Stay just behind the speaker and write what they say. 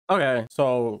Okay,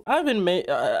 so I've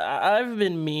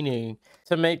been meaning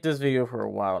to make this video for a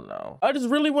while now. I just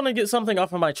really want to get something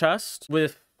off of my chest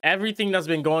with everything that's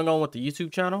been going on with the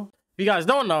YouTube channel. If you guys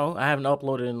don't know, I haven't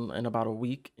uploaded in about a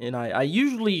week, and I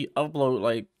usually upload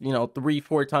like, you know,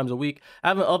 3-4 times a week. I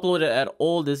haven't uploaded at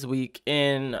all this week,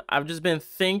 and I've just been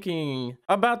thinking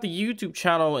about the YouTube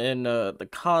channel and the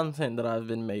content that I've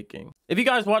been making. If you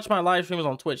guys watch my live streams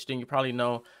on Twitch, then you probably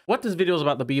know what this video is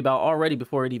about to be about already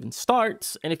before it even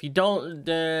starts. And if you don't,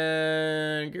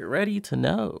 then get ready to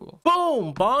know.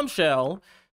 Boom! Bombshell.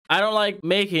 I don't like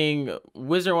making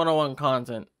Wizard101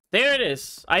 content. There it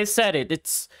is. I said it.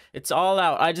 It's all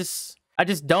out. I just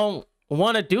don't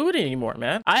want to do it anymore,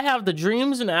 man. I have the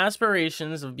dreams and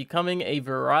aspirations of becoming a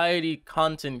variety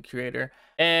content creator,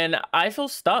 and I feel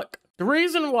stuck. The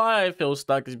reason why I feel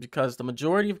stuck is because the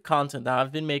majority of content that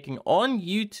I've been making on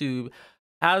YouTube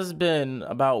has been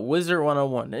about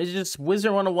Wizard101. It's just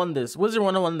Wizard101 this,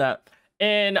 Wizard101 that.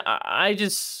 And I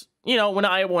just, you know, when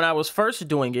I was first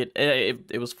doing it,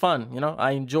 it was fun. You know,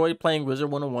 I enjoyed playing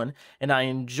Wizard101, and I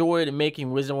enjoyed making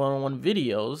Wizard101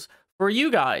 videos for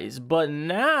you guys. But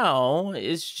now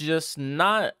it's just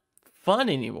not fun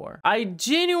anymore. I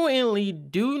genuinely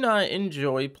do not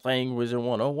enjoy playing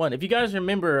Wizard101. If you guys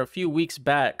remember, a few weeks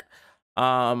back,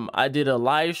 I did a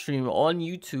live stream on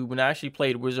YouTube and I actually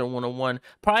played Wizard101.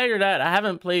 Prior to that, I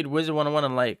haven't played Wizard101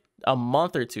 in like a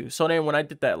month or two. So then when I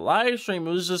did that live stream,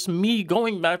 it was just me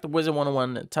going back to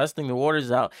Wizard101 and testing the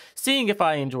waters out, seeing if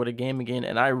I enjoyed the game again,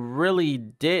 and I really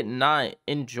did not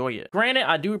enjoy it. Granted,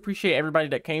 I do appreciate everybody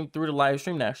that came through the live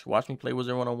stream to actually watch me play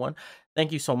Wizard101.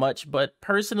 Thank you so much. But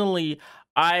personally,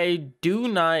 I do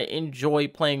not enjoy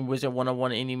playing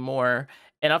Wizard101 anymore.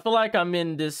 And I feel like I'm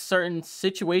in this certain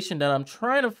situation that I'm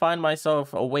trying to find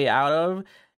myself a way out of,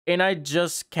 and I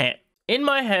just can't. In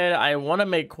my head, I want to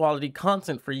make quality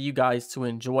content for you guys to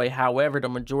enjoy. However, the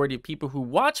majority of people who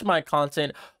watch my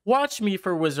content watch me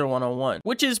for Wizard101,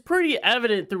 which is pretty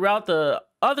evident throughout the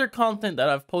other content that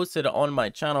I've posted on my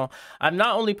channel. I've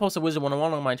not only posted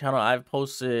Wizard101 on my channel, I've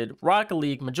posted Rocket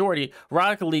League, majority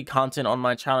Rocket League content on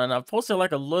my channel, and I've posted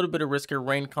like a little bit of Risk of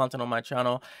Rain content on my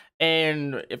channel.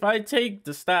 And if I take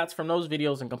the stats from those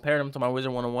videos and compare them to my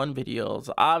Wizard101 videos,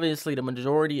 obviously the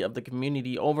majority of the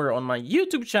community over on my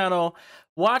YouTube channel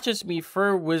watches me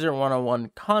for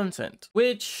Wizard101 content,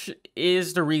 which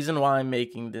is the reason why I'm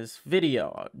making this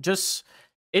video. Just,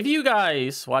 if you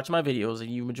guys watch my videos and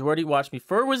you majority watch me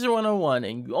for Wizard101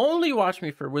 and you only watch me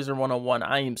for Wizard101,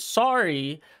 I am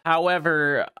sorry.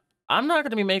 However, I'm not going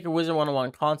to be making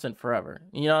Wizard101 content forever.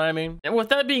 You know what I mean? And with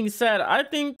that being said, I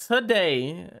think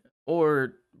today,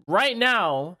 or right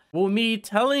now, will me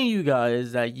telling you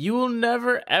guys that you will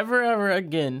never, ever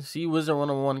again see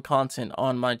Wizard101 content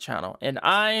on my channel. And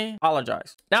I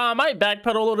apologize. Now, I might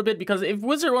backpedal a little bit, because if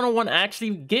Wizard101 actually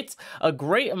gets a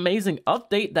great, amazing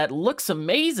update that looks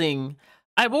amazing,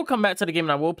 I will come back to the game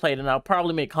and I will play it, and I'll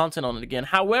probably make content on it again.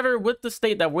 However, with the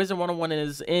state that Wizard101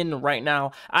 is in right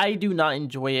now, I do not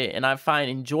enjoy it, and I find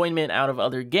enjoyment out of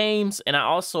other games, and I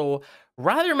also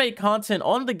rather make content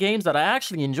on the games that I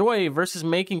actually enjoy versus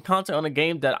making content on a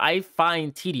game that I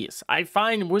find tedious. I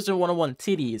find Wizard101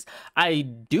 tedious. I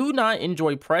do not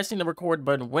enjoy pressing the record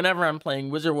button whenever I'm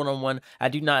playing Wizard101. I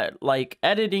do not like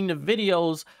editing the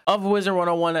videos of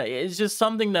Wizard101. It's just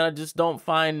something that I just don't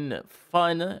find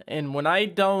fun. And when I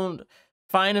don't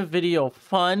find a video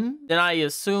fun, then I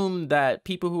assume that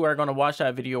people who are going to watch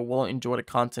that video won't enjoy the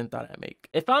content that I make.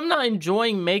 If I'm not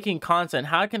enjoying making content,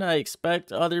 how can I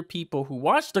expect other people who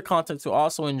watch the content to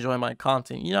also enjoy my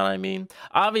content? You know what I mean?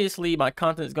 Obviously, my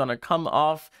content is going to come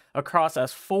off across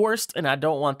as forced, and I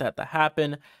don't want that to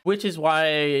happen, which is why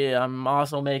I'm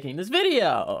also making this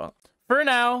video. For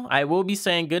now, I will be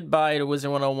saying goodbye to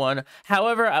Wizard101.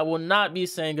 However, I will not be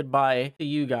saying goodbye to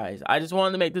you guys. I just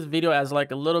wanted to make this video as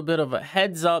like a little bit of a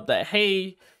heads up that,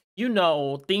 hey, you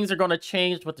know, things are going to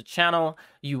change with the channel.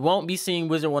 You won't be seeing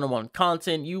Wizard101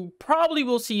 content. You probably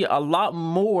will see a lot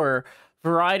more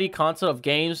variety content of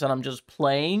games that I'm just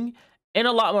playing, and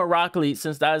a lot more Rocket League,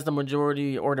 since that is the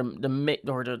majority, or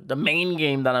the main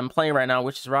game that I'm playing right now,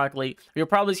 which is Rocket League. You'll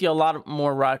probably see a lot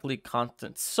more Rocket League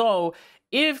content. So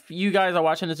if you guys are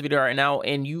watching this video right now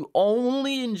and you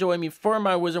only enjoy me for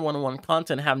my Wizard101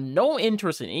 content, have no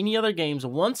interest in any other games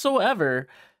whatsoever,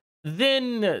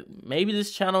 then maybe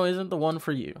this channel isn't the one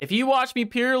for you. If you watch me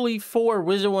purely for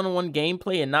Wizard101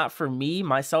 gameplay and not for me,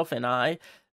 myself, and I,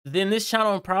 then this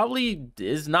channel probably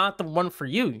is not the one for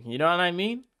you. You know what I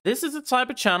mean? This is the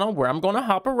type of channel where I'm going to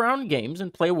hop around games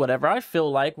and play whatever I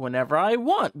feel like whenever I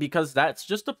want, because that's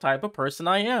just the type of person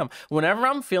I am. Whenever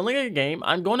I'm feeling a game,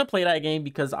 I'm going to play that game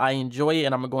because I enjoy it,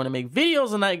 and I'm going to make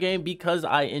videos on that game because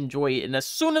I enjoy it. And as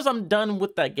soon as I'm done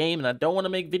with that game and I don't want to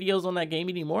make videos on that game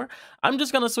anymore, I'm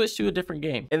just going to switch to a different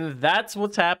game. And that's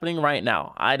what's happening right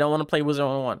now. I don't want to play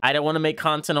Wizard101. I don't want to make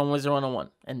content on Wizard101.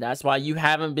 And that's why you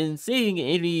haven't been seeing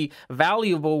any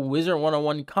valuable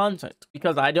Wizard101 content,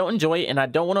 because I don't enjoy it and I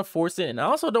don't want to force it. And I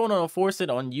also don't want to force it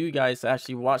on you guys to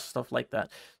actually watch stuff like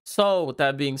that. So with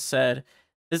that being said,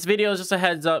 this video is just a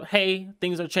heads up. Hey,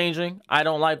 things are changing. I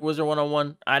don't like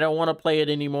Wizard101. I don't want to play it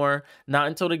anymore. Not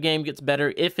until the game gets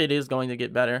better, if it is going to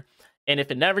get better. And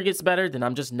if it never gets better, then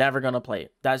I'm just never gonna play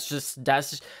it. That's just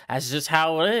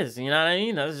how it is. You know what I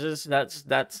mean?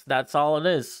 That's all it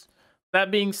is. That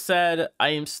being said, I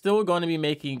am still going to be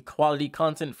making quality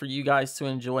content for you guys to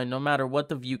enjoy, no matter what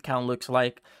the view count looks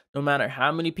like, no matter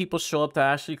how many people show up to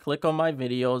actually click on my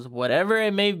videos, whatever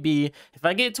it may be. If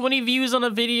I get 20 views on a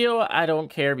video, I don't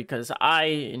care, because I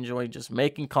enjoy just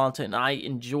making content and I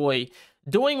enjoy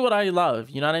doing what I love.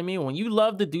 You know what I mean? When you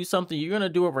love to do something, you're going to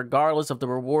do it regardless of the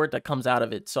reward that comes out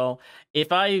of it. So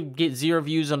if I get 0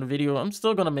 views on a video, I'm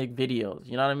still going to make videos.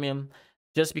 You know what I mean?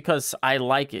 Just because I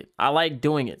like it. I like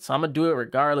doing it. So I'm going to do it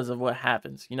regardless of what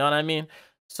happens. You know what I mean?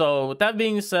 So with that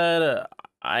being said,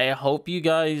 I hope you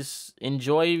guys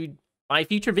enjoy my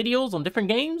future videos on different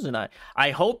games. And I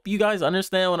hope you guys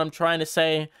understand what I'm trying to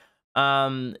say.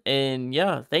 And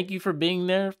yeah, thank you for being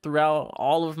there throughout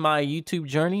all of my YouTube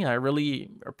journey. I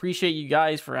really appreciate you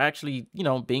guys for actually, you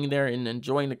know, being there and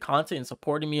enjoying the content and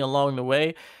supporting me along the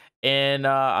way. And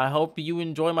I hope you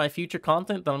enjoy my future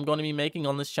content that I'm going to be making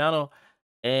on this channel.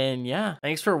 And yeah,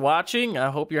 thanks for watching.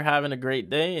 I hope you're having a great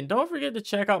day. And don't forget to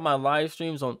check out my live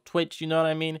streams on Twitch. You know what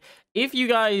I mean? If you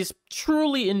guys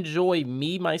truly enjoy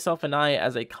me, myself, and I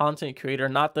as a content creator,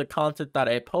 not the content that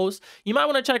I post, you might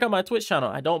want to check out my Twitch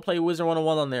channel. I don't play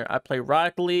Wizard101 on there. I play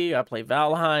Rocket League, I play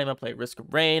Valheim, I play Risk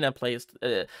of Rain, I play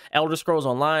Elder Scrolls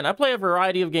Online. I play a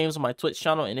variety of games on my Twitch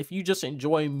channel. And if you just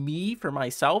enjoy me for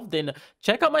myself, then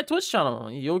check out my Twitch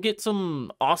channel. You'll get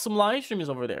some awesome live streams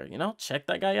over there. You know, check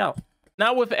that guy out.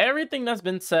 Now, with everything that's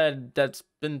been said, with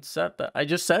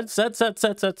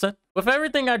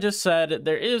everything I just said,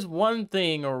 there is one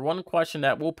thing or one question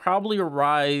that will probably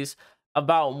arise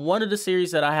about one of the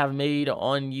series that I have made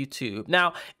on YouTube.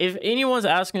 Now, if anyone's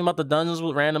asking about the Dungeons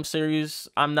with Random series,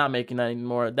 I'm not making that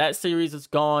anymore. That series is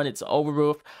gone. It's over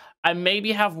with. I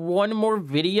maybe have one more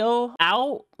video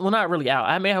out. Well, not really out.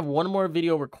 I may have one more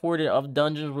video recorded of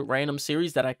Dungeons with Random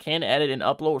series that I can edit and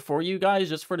upload for you guys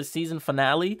just for the season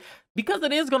finale, because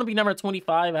it is going to be number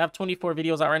 25. I have 24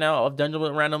 videos out right now of Dungeons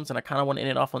with Randoms, and I kind of want to end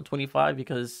it off on 25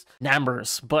 because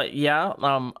numbers. But yeah,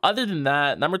 other than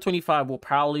that, number 25 will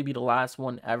probably be the last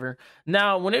one ever.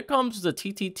 Now, when it comes to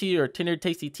TTT or Tender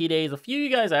Tasty Tea Days, a few of you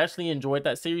guys actually enjoyed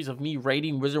that series of me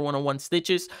rating Wizard101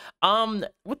 Stitches.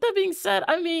 With that being said,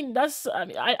 I mean,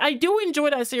 I do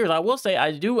enjoy that series. I will say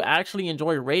I do actually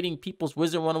enjoy rating people's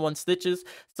Wizard101 Stitches.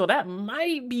 So that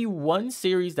might be one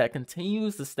series that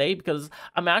continues to stay, because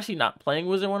I'm actually not playing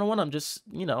Wizard101. I'm just,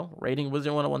 you know, rating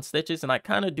Wizard101 Stitches, and I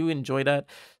kind of do enjoy that.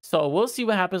 So we'll see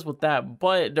what happens with that.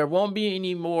 But there won't be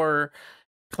any more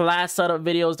class setup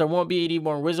videos. There won't be any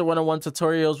more Wizard101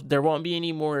 tutorials. There won't be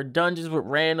any more Dungeons with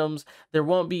Randoms. There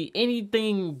won't be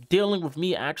anything dealing with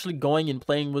me actually going and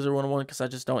playing Wizard101, because I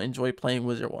just don't enjoy playing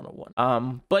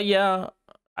Wizard101. But yeah,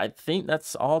 I think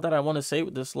that's all that I want to say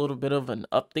with this little bit of an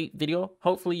update video.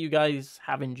 Hopefully you guys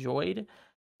have enjoyed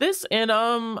this, and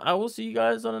I will see you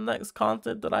guys on the next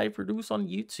content that I produce on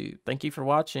YouTube. Thank you for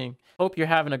watching. Hope you're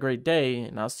having a great day,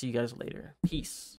 and I'll see you guys later. Peace.